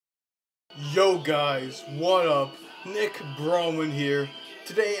Yo guys, what up? Nick Broman here.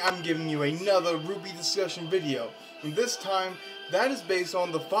 Today I'm giving you another RWBY discussion video. And this time, that is based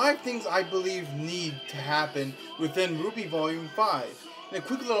on the 5 things I believe need to happen within RWBY Volume 5. And a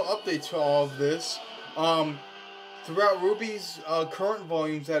quick little update to all of this. Throughout RWBY's current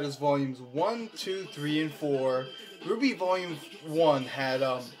volumes, that is volumes 1, 2, 3, and 4, RWBY Volume 1 had,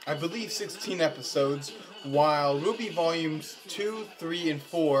 I believe 16 episodes, while RWBY Volumes 2, 3, and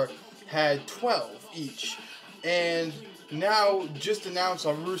 4 had 12 each. And now, just announced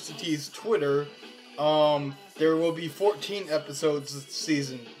on Rooster Teeth's Twitter, there will be 14 episodes this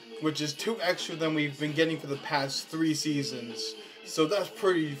season, which is 2 extra than we've been getting for the past 3 seasons. So that's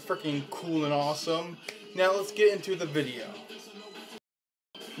pretty freaking cool and awesome. Now let's get into the video.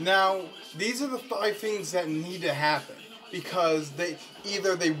 Now, these are the 5 things that need to happen, because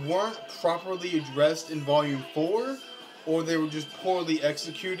either they weren't properly addressed in Volume 4, or they were just poorly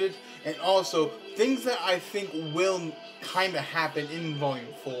executed, and also things that I think will kind of happen in Volume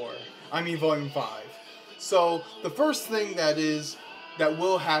 5. So the first thing that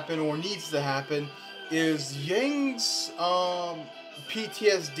will happen or needs to happen is Yang's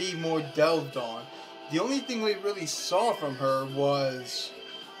PTSD more delved on. The only thing we really saw from her was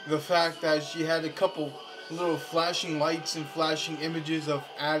the fact that she had a couple little flashing lights and flashing images of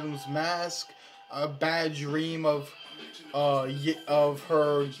Adam's mask, a bad dream of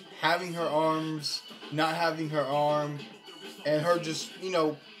her having her arms, not having her arm, and her just,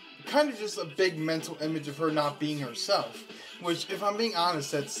 kind of just a big mental image of her not being herself. Which, if I'm being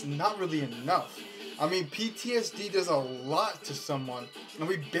honest, that's not really enough. I mean, PTSD does a lot to someone, and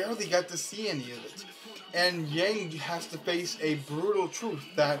we barely got to see any of it. And Yang has to face a brutal truth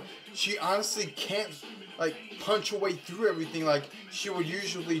that she honestly can't, punch her way through everything like she would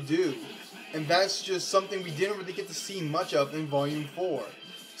usually do. And that's just something we didn't really get to see much of in Volume 4.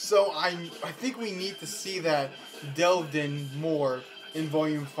 So I think we need to see that delved in more in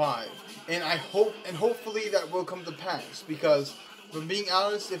Volume 5. And hopefully that will come to pass, because, if I'm being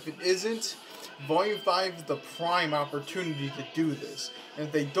honest, if it isn't, Volume 5 is the prime opportunity to do this. And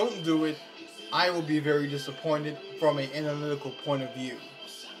if they don't do it, I will be very disappointed from an analytical point of view.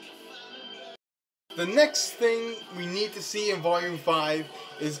 The next thing we need to see in Volume 5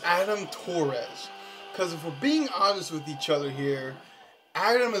 is Adam Torres. Because if we're being honest with each other here,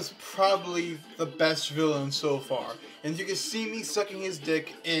 Adam is probably the best villain so far. And you can see me sucking his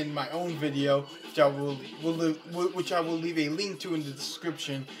dick in my own video, which I will leave a link to in the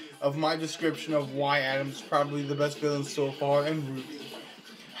description of my description of why Adam's probably the best villain so far in RWBY.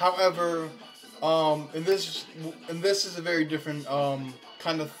 However, and this is a very different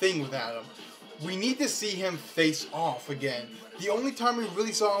kind of thing with Adam. We need to see him face off again. The only time we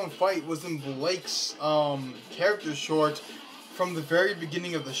really saw him fight was in Blake's character short from the very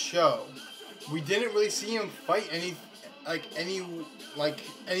beginning of the show. We didn't really see him fight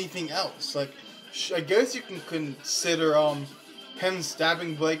anything else. I guess you can consider him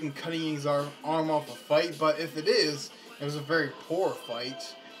stabbing Blake and cutting his arm off a fight, but if it was a very poor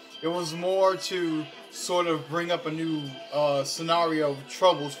fight. It was more to sort of bring up a new scenario of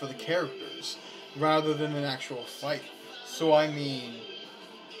troubles for the characters, rather than an actual fight. So I mean,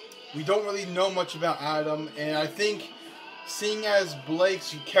 we don't really know much about Adam, and I think, seeing as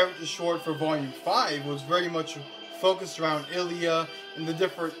Blake's character short for Volume 5 was very much focused around Ilya and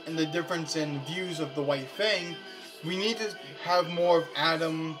the difference in views of the White Fang, we need to have more of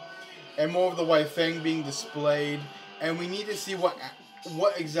Adam and more of the White Fang being displayed, and we need to see what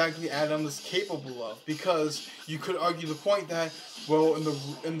exactly Adam is capable of, because you could argue the point that, well,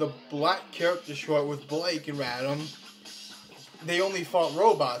 in the black character short with Blake and Adam, they only fought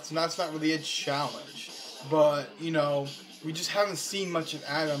robots, and that's not really a challenge. But, we just haven't seen much of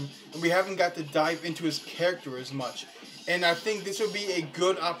Adam, and we haven't got to dive into his character as much. And I think this would be a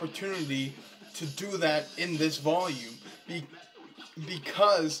good opportunity to do that in this volume,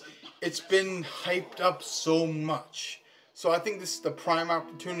 because it's been hyped up so much. So I think this is the prime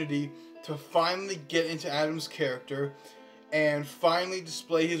opportunity to finally get into Adam's character and finally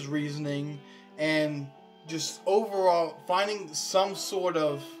display his reasoning and just overall finding some sort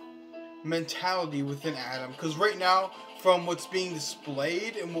of mentality within Adam. Because right now, from what's being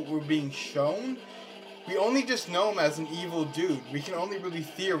displayed and what we're being shown, we only just know him as an evil dude. We can only really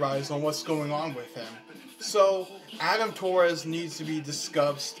theorize on what's going on with him. So Adam Torres needs to be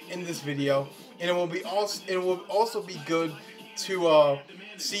discussed in this video, and it will also be good to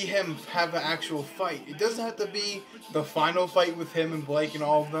see him have an actual fight. It doesn't have to be the final fight with him and Blake and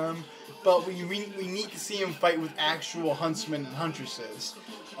all of them, but we need to see him fight with actual huntsmen and huntresses,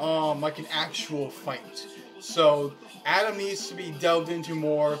 like an actual fight. So Adam needs to be delved into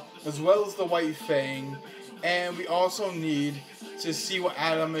more, as well as the White Fang, and we also need to see what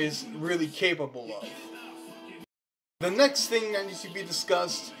Adam is really capable of. The next thing that needs to be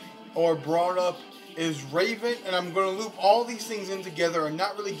discussed or brought up is Raven, and I'm going to loop all these things in together and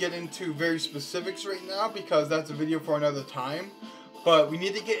not really get into very specifics right now because that's a video for another time. But we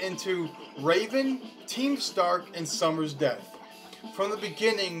need to get into Raven, Team Stark, and Summer's death. From the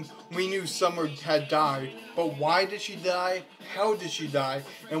beginning, we knew Summer had died, but why did she die, how did she die,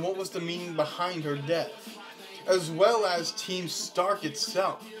 and what was the meaning behind her death? As well as Team Stark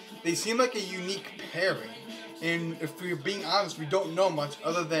itself. They seem like a unique pairing, and if we're being honest, we don't know much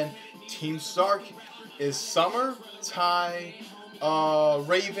other than Team Stark is Summer, Ty,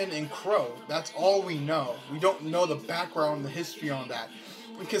 Raven, and Crow. That's all we know. We don't know the background, the history on that.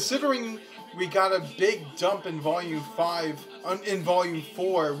 And considering we got a big dump in Volume 5, in Volume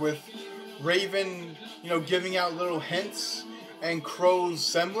 4 with Raven, giving out little hints and Crow's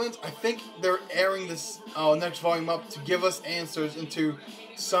semblance, I think they're airing this next volume up to give us answers into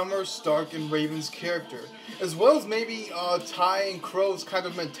Summer, Stark, and Raven's character, as well as maybe Ty and Crow's kind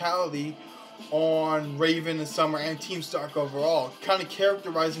of mentality on Raven and Summer and Team Stark overall, kind of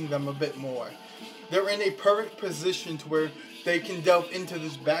characterizing them a bit more. They're in a perfect position to where they can delve into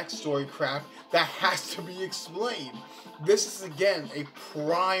this backstory crap that has to be explained. This is again a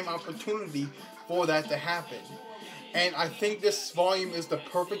prime opportunity for that to happen. And I think this volume is the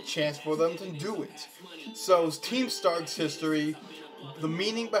perfect chance for them to do it. So Team Stark's history, the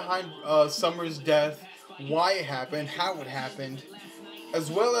meaning behind Summer's death, why it happened, how it happened,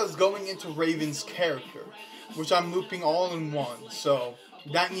 as well as going into Raven's character, which I'm looping all in one, so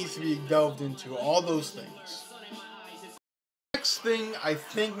that needs to be delved into, all those things. Next thing I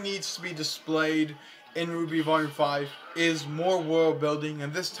think needs to be displayed in RWBY Vol.5 is more world building,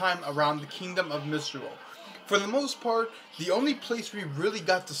 and this time around the Kingdom of Mistral. For the most part, the only place we really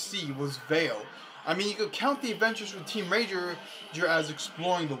got to see was Vale. I mean, you could count the adventures with Team Ranger as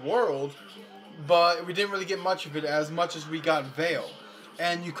exploring the world, but we didn't really get much of it as much as we got Vale.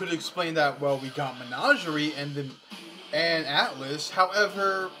 And you could explain that, well, we got Menagerie and Atlas.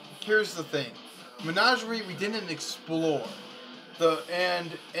 However, here's the thing. Menagerie, we didn't explore.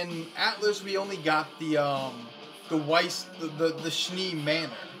 And in Atlas, we only got the Schnee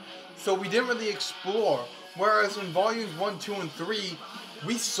Manor. So we didn't really explore. Whereas in Volumes 1, 2, and 3,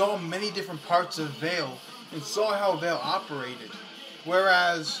 we saw many different parts of Vale and saw how Vale operated.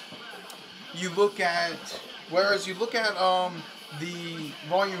 Whereas you look at the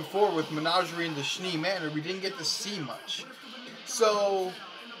Volume 4 with Menagerie and the Schnee Manor, we didn't get to see much. So,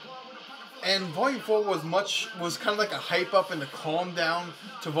 and Volume 4 was kind of like a hype up and a calm down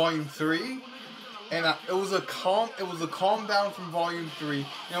to Volume 3. And it was a calm down from Volume 3,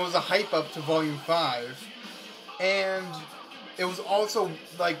 and it was a hype up to Volume 5. And it was also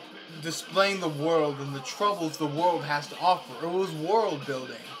like displaying the world and the troubles the world has to offer. It was world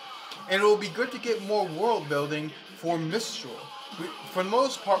building. And it will be good to get more world building for Mistral. For the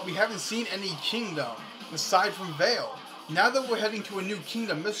most part, we haven't seen any kingdom aside from Vale. Now that we're heading to a new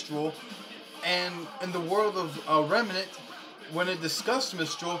kingdom, Mistral, and in the world of Remnant, when it discussed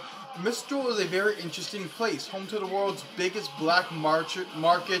Mistral is a very interesting place, home to the world's biggest black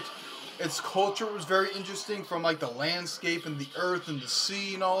market. Its culture was very interesting, from like the landscape and the earth and the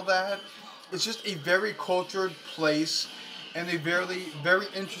sea and all that. It's just a very cultured place and a very, very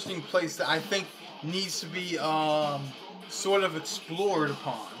interesting place that I think needs to be sort of explored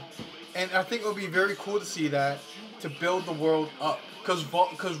upon. And I think it would be very cool to see that, to build the world up, because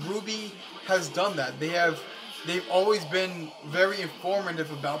RWBY has done that. They've always been very informative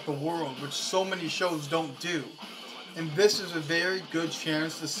about the world, which so many shows don't do. And this is a very good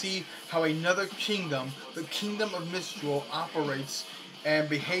chance to see how another kingdom, the Kingdom of Mistral, operates and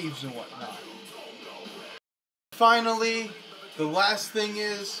behaves and whatnot. Finally, the last thing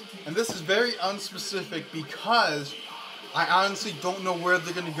is, and this is very unspecific because I honestly don't know where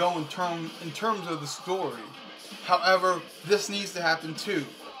they're going to go in terms of the story. However, this needs to happen too.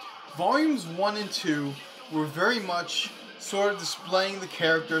 Volumes 1 and 2 were very much sort of displaying the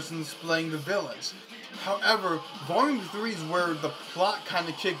characters and displaying the villains. However, Volume 3 is where the plot kind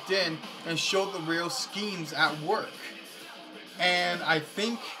of kicked in and showed the real schemes at work. And I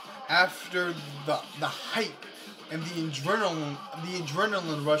think after the hype and the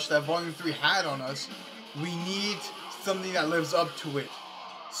adrenaline rush that Volume 3 had on us, we need something that lives up to it.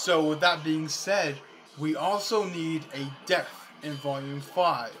 So with that being said, we also need a death in Volume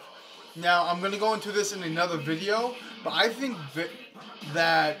 5. Now, I'm going to go into this in another video, but I think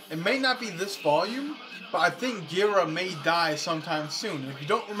that it may not be this volume, but I think Gira may die sometime soon. If you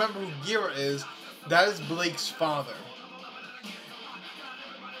don't remember who Gira is, That is Blake's father.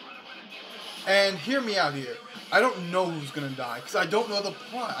 And hear me out here. I don't know who's gonna die, because I don't know the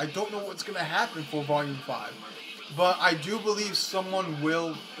plot. I don't know what's gonna happen for Volume 5. But I do believe someone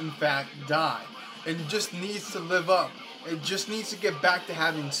will, in fact, die. And just needs to live up. It just needs to get back to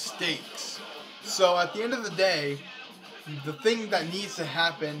having stakes. So at the end of the day, the thing that needs to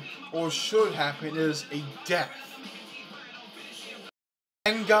happen, or should happen, is a death.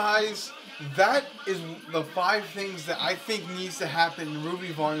 And guys, that is the 5 things that I think needs to happen in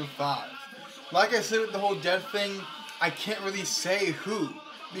RWBY Volume 5. Like I said with the whole death thing, I can't really say who,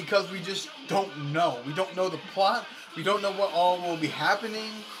 because we just don't know. We don't know the plot, we don't know what all will be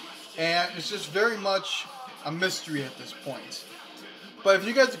happening, and it's just very much a mystery at this point. But if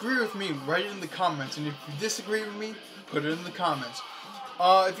you guys agree with me, write it in the comments, and if you disagree with me, put it in the comments.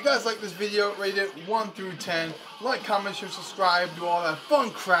 If you guys like this video, rate it 1 through 10. Like, comment, share, subscribe, do all that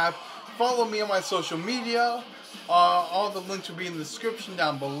fun crap. Follow me on my social media. All the links will be in the description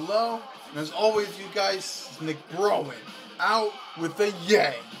down below. And as always, you guys, Nick Browen, out with a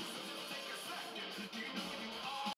yay.